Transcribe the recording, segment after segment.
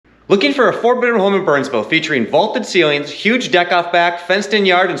Looking for a 4-bedroom home in Burnsville featuring vaulted ceilings, huge deck off back, fenced in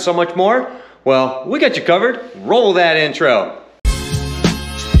yard, and so much more? Well, we got you covered. Roll that intro.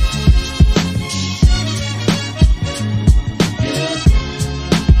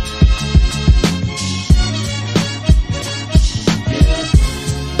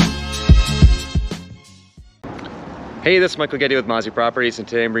 Hey, this is Michael Getty with Mozzie Properties, and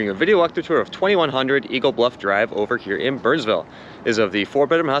today I'm bringing you a video walkthrough tour of 2100 Eagle Bluff Drive over here in Burnsville. This is of the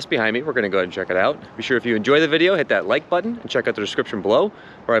 4-bedroom house behind me. We're going to go ahead and check it out. Be sure if you enjoy the video, hit that like button and check out the description below,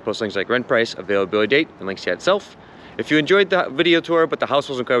 where I post things like rent price, availability date, and links to it itself. If you enjoyed the video tour but the house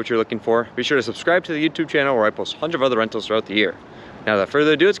wasn't quite what you're looking for, be sure to subscribe to the YouTube channel where I post hundreds of other rentals throughout the year. Now without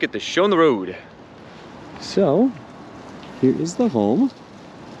further ado, let's get this show on the road. So, here is the home.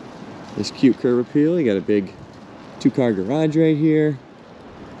 This cute curb appeal. You got a big 2-car garage right here,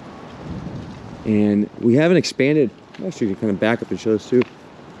 and we have an expanded, actually you can kind of back up and show this too.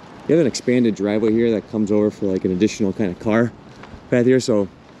 We have an expanded driveway here that comes over for like an additional kind of car path here, so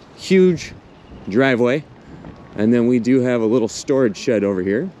huge driveway. And then we do have a little storage shed over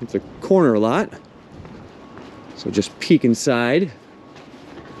here. It's a corner lot, so just peek inside.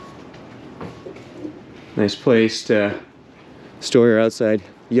 Nice place to store your outside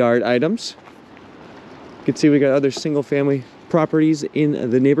yard items. You can see we got other single-family properties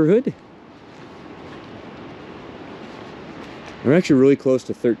in the neighborhood. We're actually really close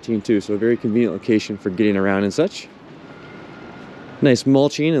to 13 too, so a very convenient location for getting around and such. Nice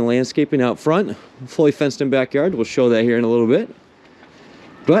mulching and landscaping out front. Fully fenced-in backyard. We'll show that here in a little bit.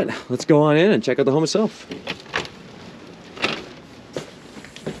 But let's go on in and check out the home itself.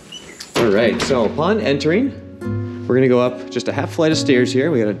 All right, so upon entering, we're gonna go up just a half flight of stairs here.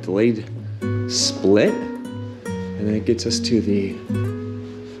 We got a delayed split. And then it gets us to the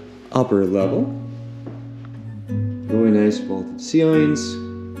upper level. Really nice vaulted ceilings.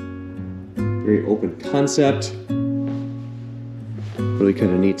 Very open concept. Really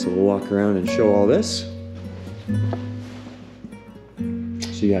kind of neat, so we'll walk around and show all this.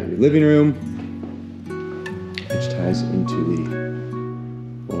 So you got your living room, which ties into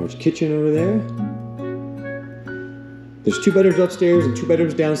the large kitchen over there. There's 2 bedrooms upstairs and 2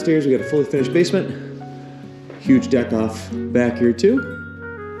 bedrooms downstairs. We got a fully finished basement. Huge deck off back here too.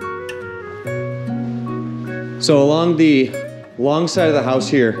 So along the long side of the house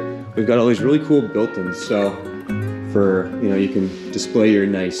here, we've got all these really cool built-ins. So for, you can display your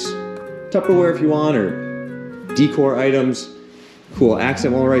nice Tupperware if you want, or decor items. Cool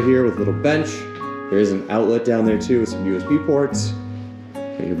accent wall right here with a little bench. There is an outlet down there too with some USB ports.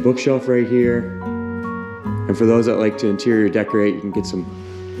 Got your bookshelf right here. And for those that like to interior decorate, you can get some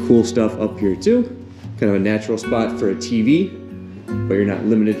cool stuff up here too. Kind of a natural spot for a TV, but you're not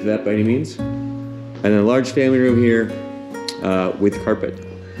limited to that by any means. And then a large family room here with carpet.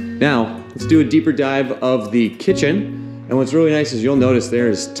 Now, let's do a deeper dive of the kitchen. And what's really nice is you'll notice there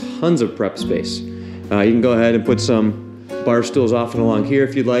is tons of prep space. You can go ahead and put some bar stools off and along here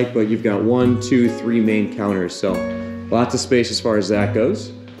if you'd like, but you've got 1, 2, 3 main counters. So lots of space as far as that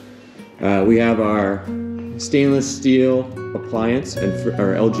goes. We have our stainless steel appliance and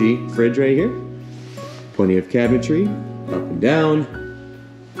our LG fridge right here. Plenty of cabinetry, up and down.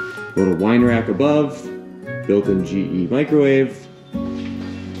 A little wine rack above. Built-in GE microwave. We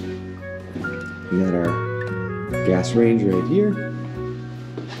got our gas range right here.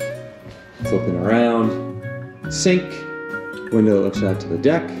 Flipping around. Sink. Window that looks out to the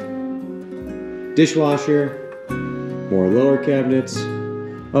deck. Dishwasher. More lower cabinets.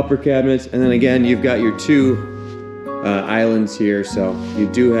 Upper cabinets. And then again, you've got your 2 islands here. So you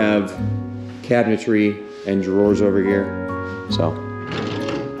do have cabinetry and drawers over here, so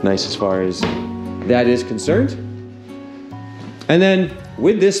nice as far as that is concerned. And then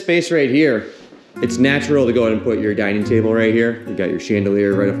with this space right here, it's natural to go ahead and put your dining table right here. You got your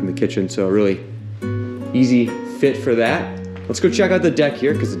chandelier right up in the kitchen, so really easy fit for that. Let's go check out the deck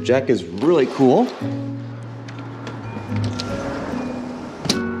here because the deck is really cool.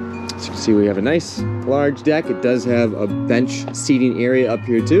 As you can see, we have a nice large deck. It does have a bench seating area up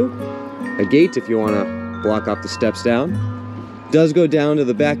here too. A gate if you want to block off the steps down. Does go down to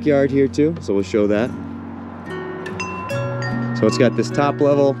the backyard here too, so we'll show that. So it's got this top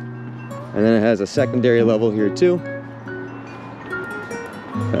level, and then it has a secondary level here too.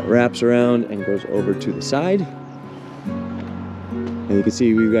 That wraps around and goes over to the side. And you can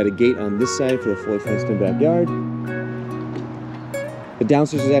see we've got a gate on this side for the fully fenced-in backyard. The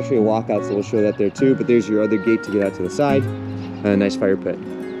downstairs is actually a walkout, so we'll show that there too, but there's your other gate to get out to the side, and a nice fire pit.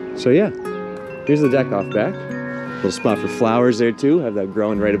 So yeah. Here's the deck off back. Little spot for flowers there too. Have that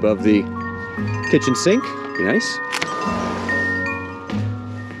growing right above the kitchen sink. Be nice.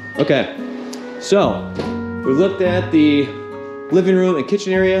 Okay, so we looked at the living room and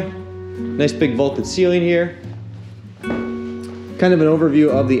kitchen area. Nice big vaulted ceiling here. Kind of an overview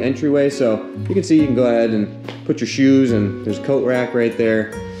of the entryway. So you can see you can go ahead and put your shoes, and there's a coat rack right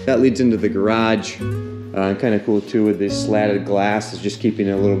there. That leads into the garage. Kind of cool too with this slatted glass. It's just keeping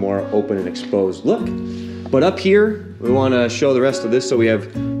it a little more open and exposed look. But up here, we want to show the rest of this. So we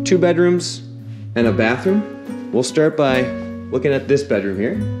have 2 bedrooms and a bathroom. We'll start by looking at this bedroom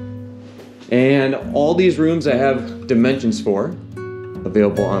here. And all these rooms I have dimensions for,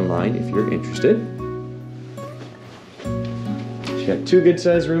 available online if you're interested. You got 2 good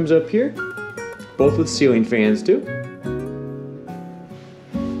sized rooms up here, both with ceiling fans too.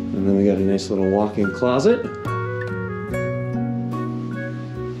 And then we got a nice little walk-in closet.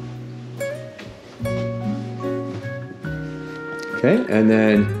 Okay, and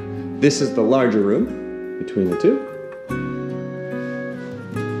then this is the larger room between the 2.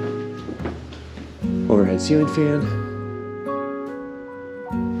 Overhead ceiling fan.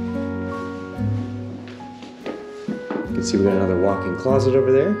 You can see we got another walk-in closet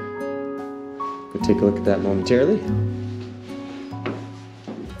over there. We'll take a look at that momentarily.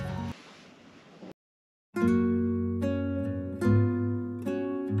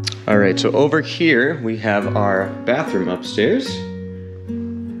 All right, so over here we have our bathroom upstairs.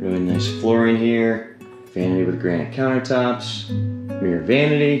 Really nice flooring here. Vanity with granite countertops. Mirror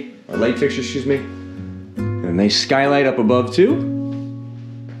vanity, or light fixture, excuse me. And a nice skylight up above too.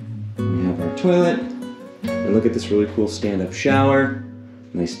 We have our toilet. And look at this really cool stand-up shower.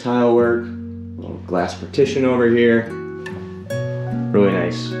 Nice tile work. A little glass partition over here. Really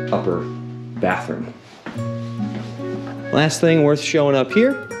nice upper bathroom. Last thing worth showing up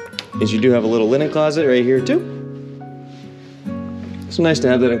here is you do have a little linen closet right here too. So nice to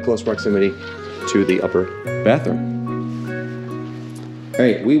have that in close proximity to the upper bathroom. All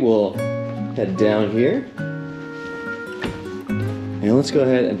right, we will head down here. And let's go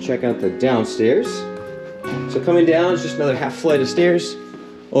ahead and check out the downstairs. So coming down is just another half flight of stairs.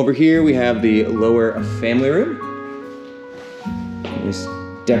 Over here we have the lower family room. Nice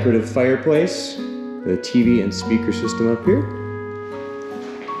decorative fireplace with a TV and speaker system up here.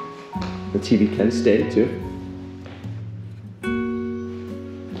 The TV can stay too.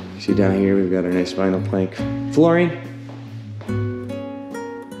 You see down here we've got our nice vinyl plank flooring.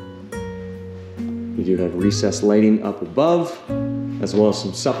 We do have recessed lighting up above, as well as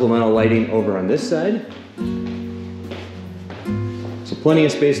some supplemental lighting over on this side. So plenty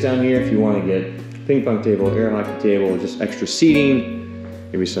of space down here if you want to get ping pong table, air hockey table, just extra seating,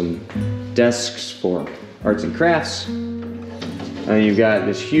 maybe some desks for arts and crafts. And you've got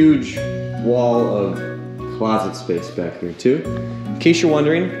this huge wall of closet space back here too. In case you're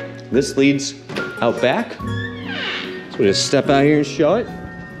wondering, this leads out back. So we'll just step out here and show it.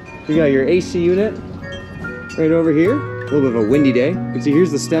 You got your AC unit right over here. A little bit of a windy day. You can see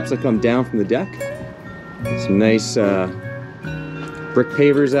here's the steps that come down from the deck. Some nice brick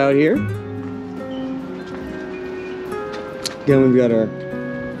pavers out here. Again, we've got our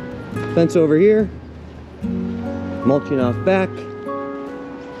fence over here. Mulching off back.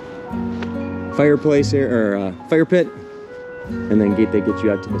 Fireplace here, or fire pit. And then gate that gets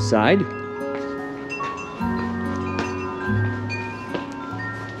you out to the side.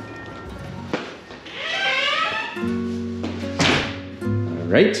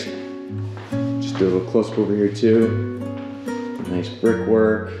 Right, just do a little close up over here too. Nice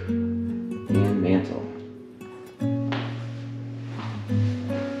brickwork and mantle.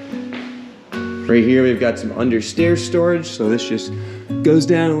 Right here we've got some understairs storage, so this just goes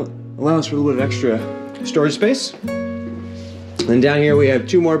down, allows for a little bit of extra storage space. And down here we have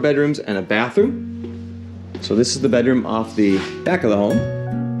 2 more bedrooms and a bathroom. So this is the bedroom off the back of the home.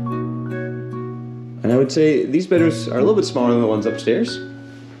 And I would say these bedrooms are a little bit smaller than the ones upstairs,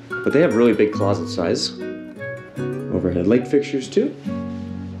 but they have really big closet size. Overhead light fixtures too.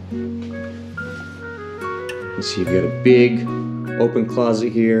 You see you've got a big open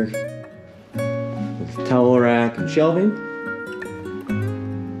closet here with towel rack and shelving.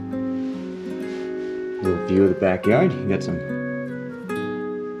 Little view of the backyard. You got some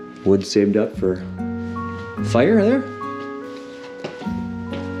wood saved up for fire there.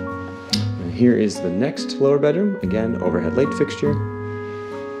 And here is the next lower bedroom. Again, overhead light fixture.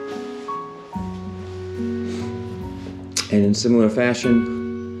 And in similar fashion,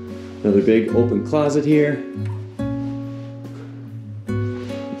 another big open closet here.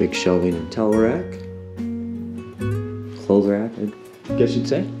 Big shelving and towel rack. Clothes rack, I guess you'd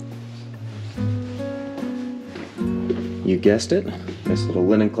say. You guessed it, nice little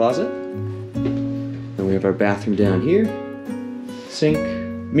linen closet. Then we have our bathroom down here. Sink,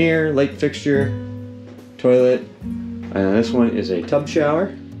 mirror, light fixture, toilet. And this one is a tub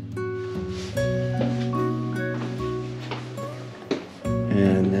shower.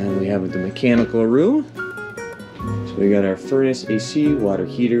 And then we have the mechanical room. So we got our furnace, AC, water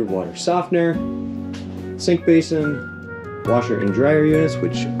heater, water softener, sink basin, washer and dryer units,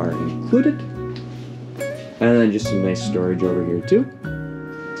 which are included. And then just some nice storage over here too.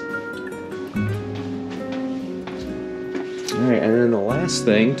 All right, and then the last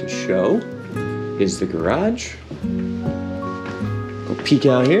thing to show is the garage. Go peek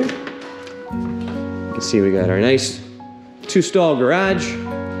out here. You can see we got our nice 2-stall garage.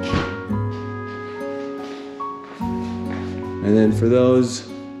 And then for those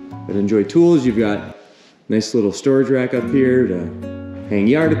that enjoy tools, you've got a nice little storage rack up here to hang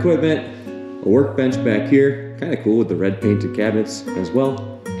yard equipment, a workbench back here, kind of cool with the red painted cabinets as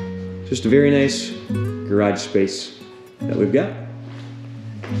well. Just a very nice garage space that we've got.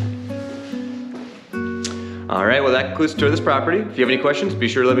 All right, well that concludes the tour of this property. If you have any questions, be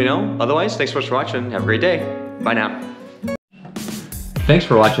sure to let me know. Otherwise, thanks so much for watching. Have a great day. Bye now. Thanks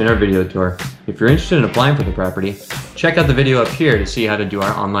for watching our video tour. If you're interested in applying for the property, check out the video up here to see how to do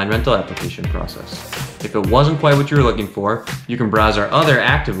our online rental application process. If it wasn't quite what you were looking for, you can browse our other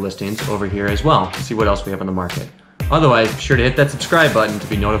active listings over here as well to see what else we have on the market. Otherwise, be sure to hit that subscribe button to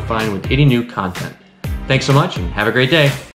be notified with any new content. Thanks so much and have a great day.